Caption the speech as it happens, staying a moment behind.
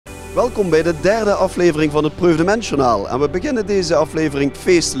Welkom bij de derde aflevering van het Preuvenemint Journaal. En we beginnen deze aflevering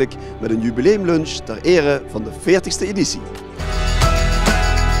feestelijk met een jubileumlunch ter ere van de 40ste editie.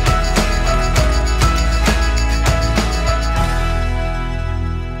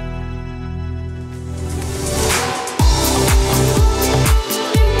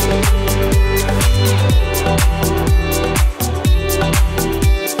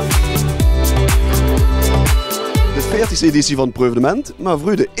 De 40ste editie van het Preuvenemint, maar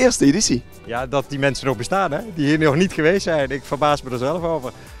voor u de eerste editie. Ja, dat die mensen nog bestaan, hè? Die hier nog niet geweest zijn. Ik verbaas me er zelf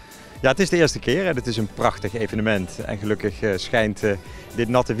over. Ja, het is de eerste keer en het is een prachtig evenement. En gelukkig schijnt dit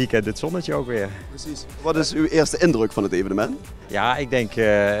natte weekend het zonnetje ook weer. Precies. Wat is uw eerste indruk van het evenement? Ja, ik denk,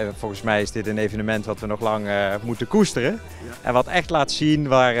 volgens mij is dit een evenement wat we nog lang moeten koesteren. Ja. En wat echt laat zien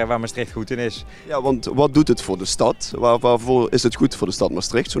waar Maastricht goed in is. Ja, want wat doet het voor de stad? Waarvoor is het goed voor de stad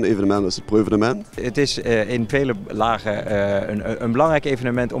Maastricht, zo'n evenement als het Preuvenemint? Het is in vele lagen een belangrijk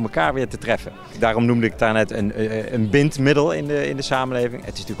evenement om elkaar weer te treffen. Daarom noemde ik daarnet een bindmiddel in de samenleving.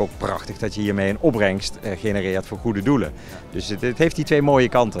 Het is natuurlijk ook prachtig dat je hiermee een opbrengst genereert voor goede doelen. Dus het heeft die twee mooie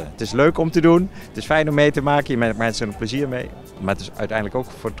kanten. Het is leuk om te doen, het is fijn om mee te maken, je maakt mensen er plezier mee. Maar het is uiteindelijk ook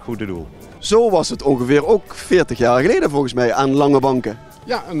voor het goede doel. Zo was het ongeveer ook 40 jaar geleden volgens mij aan lange banken.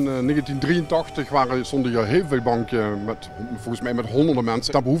 Ja, in 1983 stonden hier heel veel banken, volgens mij met honderden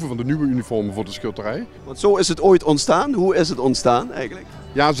mensen, ten behoeve van de nieuwe uniformen voor de schutterij. Want zo is het ooit ontstaan. Hoe is het ontstaan eigenlijk?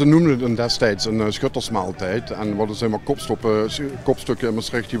 Ja, ze noemden het destijds een schuttersmaaltijd. En wat zijn maar kopstukken in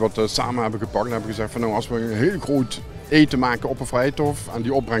Maastricht die wat samen hebben gepakt en hebben gezegd van nou, als we een heel groot eten maken op een vrijthof en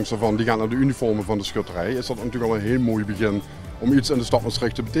die opbrengst ervan die gaan naar de uniformen van de schutterij, is dat natuurlijk al een heel mooi begin om iets in de stad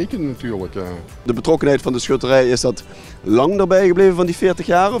Maastricht te betekenen natuurlijk. De betrokkenheid van de schutterij, is dat lang erbij gebleven van die 40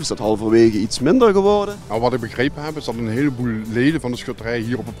 jaar of is dat halverwege iets minder geworden? Nou, wat ik begrepen heb is dat een heleboel leden van de schutterij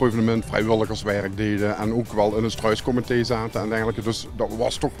hier op het Preuvenemint vrijwilligerswerk deden en ook wel in het struiscomité zaten en dergelijke. Dus dat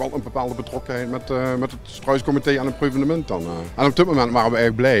was toch wel een bepaalde betrokkenheid met het struiscomité aan het Preuvenemint dan. En op dit moment waren we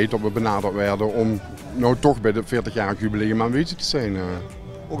erg blij dat we benaderd werden om nou toch bij de 40-jarig jubileum aanwezig te zijn.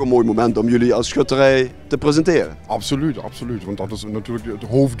 Ook een mooi moment om jullie als schutterij te presenteren. Absoluut, absoluut. Want dat is natuurlijk het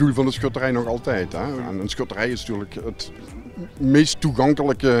hoofddoel van de schutterij nog altijd. Hè? En een schutterij is natuurlijk het meest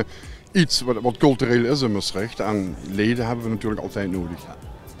toegankelijke iets wat cultureel is in Maastricht. En leden hebben we natuurlijk altijd nodig.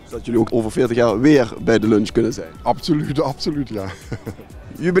 Zodat jullie ook over 40 jaar weer bij de lunch kunnen zijn. Absoluut, absoluut, ja.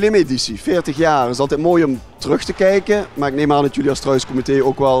 Jubileumeditie, 40 jaar. Het is altijd mooi om terug te kijken. Maar ik neem aan dat jullie als struiscomité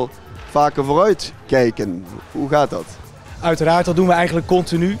ook wel vaker vooruit kijken. Hoe gaat dat? Uiteraard, dat doen we eigenlijk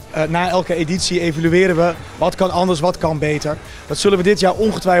continu. Na elke editie evalueren we wat kan anders, wat kan beter. Dat zullen we dit jaar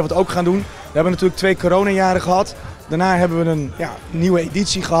ongetwijfeld ook gaan doen. We hebben natuurlijk 2 coronajaren gehad. Daarna hebben we een nieuwe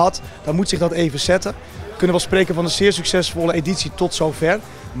editie gehad. Dan moet zich dat even zetten. We kunnen wel spreken van een zeer succesvolle editie tot zover.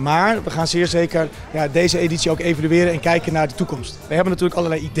 Maar we gaan zeer zeker deze editie ook evalueren en kijken naar de toekomst. We hebben natuurlijk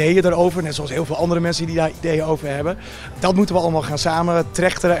allerlei ideeën daarover, net zoals heel veel andere mensen die daar ideeën over hebben. Dat moeten we allemaal gaan samen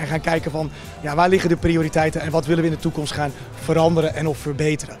trechteren en gaan kijken van waar liggen de prioriteiten en wat willen we in de toekomst gaan veranderen en of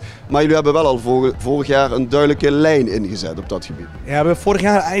verbeteren. Maar jullie hebben wel al vorig jaar een duidelijke lijn ingezet op dat gebied. Ja, we hebben vorig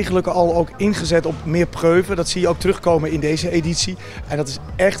jaar eigenlijk al ook ingezet op meer preuven. Dat zie je ook terugkomen in deze editie. En dat is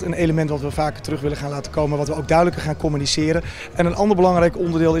echt een element wat we vaker terug willen gaan laten komen, wat we ook duidelijker gaan communiceren. En een ander belangrijk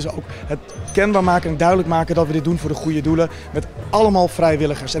onderdeel is ook het kenbaar maken en duidelijk maken dat we dit doen voor de goede doelen met allemaal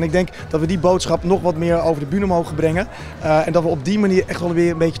vrijwilligers. En ik denk dat we die boodschap nog wat meer over de bühne mogen brengen en dat we op die manier echt wel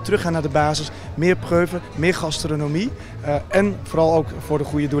weer een beetje teruggaan naar de basis. Meer preuven, meer gastronomie en vooral ook voor de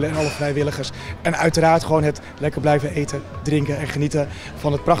goede doelen en alle vrijwilligers. En uiteraard gewoon het lekker blijven eten, drinken en genieten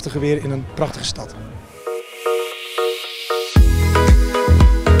van het prachtige weer in een prachtige stad.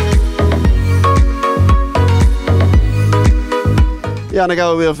 Ja, dan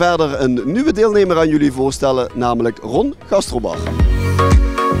gaan we weer verder een nieuwe deelnemer aan jullie voorstellen, namelijk Ron Gastrobar.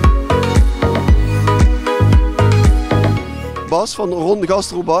 Bas van Ron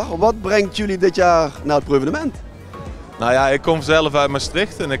Gastrobar, wat brengt jullie dit jaar naar het Preuvenemint? Nou ja, ik kom zelf uit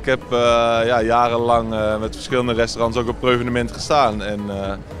Maastricht en ik heb jarenlang met verschillende restaurants ook op Preuvenemint gestaan. En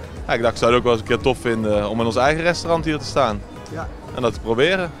ik dacht, ik zou het ook wel eens een keer tof vinden om in ons eigen restaurant hier te staan. Ja. En dat te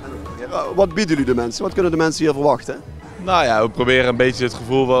proberen. Wat bieden jullie de mensen? Wat kunnen de mensen hier verwachten? Nou ja, we proberen een beetje het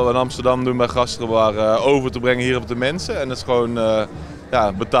gevoel wat we in Amsterdam doen bij Gastrobar over te brengen hier op de mensen. En dat is gewoon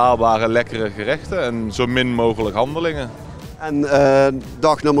betaalbare, lekkere gerechten en zo min mogelijk handelingen. En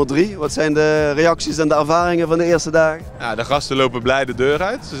dag nummer 3, wat zijn de reacties en de ervaringen van de eerste dagen? Ja, de gasten lopen blij de deur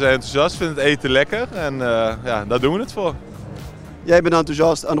uit. Ze zijn enthousiast, vinden het eten lekker en daar doen we het voor. Jij bent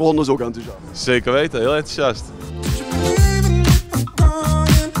enthousiast en Ron is ook enthousiast. Zeker weten, heel enthousiast.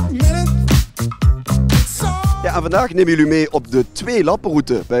 Ja, en vandaag nemen jullie mee op de 2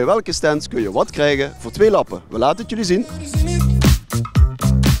 lappenroute. Bij welke stands kun je wat krijgen voor 2 lappen? We laten het jullie zien.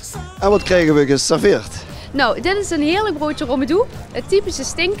 En wat krijgen we geserveerd? Nou, dit is een heerlijk broodje rommedoe, het typische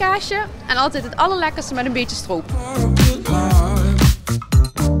stinkkaasje en altijd het allerlekkerste met een beetje stroop.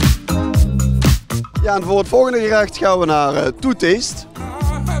 Ja, en voor het volgende gerecht gaan we naar Toetaste.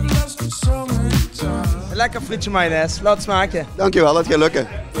 Lekker frietje mayonaise, laat het smaken. Dankjewel, dat gaat lukken.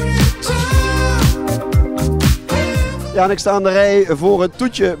 Ja, en ik sta aan de rij voor het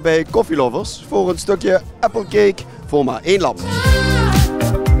toetje bij Coffee Lovers voor een stukje applecake voor maar 1 lap.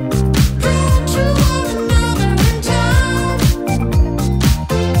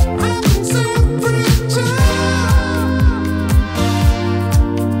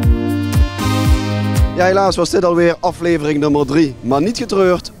 Ja, helaas was dit alweer aflevering nummer 3. Maar niet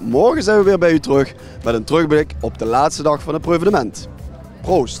getreurd, morgen zijn we weer bij u terug met een terugblik op de laatste dag van het Preuvenemint.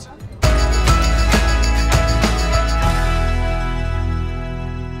 Proost!